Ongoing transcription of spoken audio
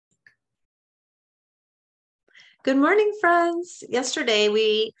Good morning, friends. Yesterday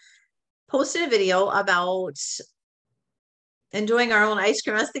we posted a video about enjoying our own ice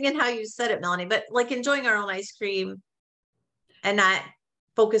cream. I was thinking how you said it, Melanie, but like enjoying our own ice cream and not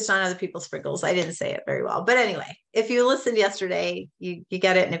focused on other people's sprinkles. I didn't say it very well. But anyway, if you listened yesterday, you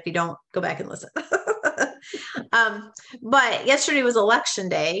get it. And if you don't, go back and listen. But yesterday was election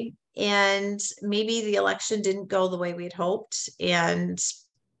day, and maybe the election didn't go the way we had hoped. And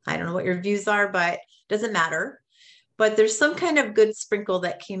I don't know what your views are, but it doesn't matter. But there's some kind of good sprinkle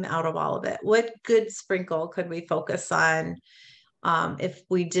that came out of all of it. What good sprinkle could we focus on if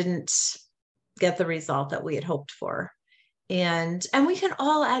we didn't get the result that we had hoped for? And we can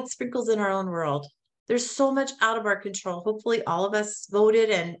all add sprinkles in our own world. There's so much out of our control. Hopefully all of us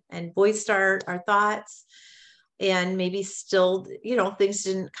voted and voiced our thoughts, and maybe still, things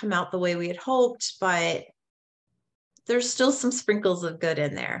didn't come out the way we had hoped, but there's still some sprinkles of good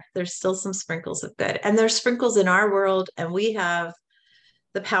in there. There's still some sprinkles of good, and there's sprinkles in our world, and we have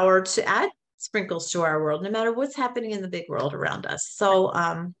the power to add sprinkles to our world, no matter what's happening in the big world around us. So,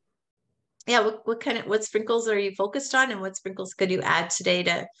 yeah, what sprinkles are you focused on, and what sprinkles could you add today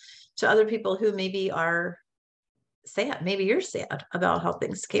to other people who maybe are sad? Maybe you're sad about how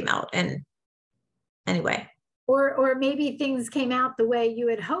things came out. And anyway, or maybe things came out the way you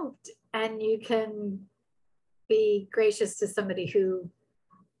had hoped, and you can be gracious to somebody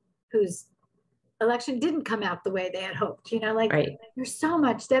whose election didn't come out the way they had hoped. right. There's so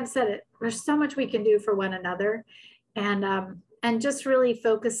much, Deb said it, there's so much we can do for one another, and just really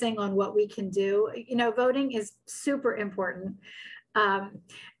focusing on what we can do. Voting is super important,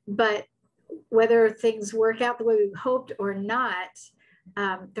 but whether things work out the way we hoped or not,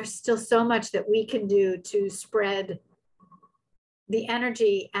 there's still so much that we can do to spread the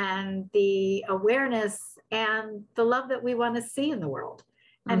energy and the awareness and the love that we want to see in the world.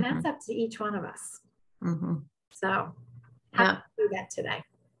 And that's up to each one of us. So how can we do that today?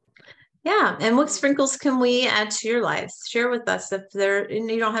 Yeah. And what sprinkles can we add to your lives? Share with us. And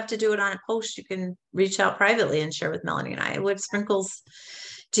you don't have to do it on a post. You can reach out privately and share with Melanie and I. What sprinkles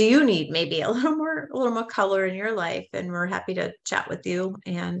do you need? Maybe a little more color in your life. And we're happy to chat with you.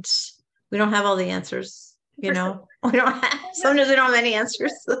 And we don't have all the answers, we don't have, sometimes we don't have any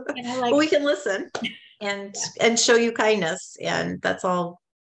answers, but we can listen and show you kindness. And that's all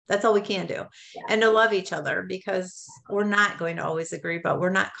we can do. Yeah. And to love each other, because we're not going to always agree, but we're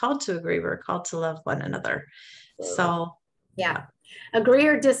not called to agree. We're called to love one another. So yeah, agree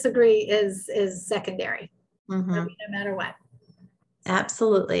or disagree is secondary, no matter what.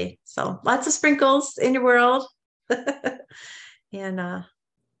 Absolutely. So lots of sprinkles in your world. And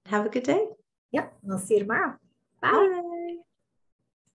have a good day. Yep. We'll see you tomorrow. Bye. Bye.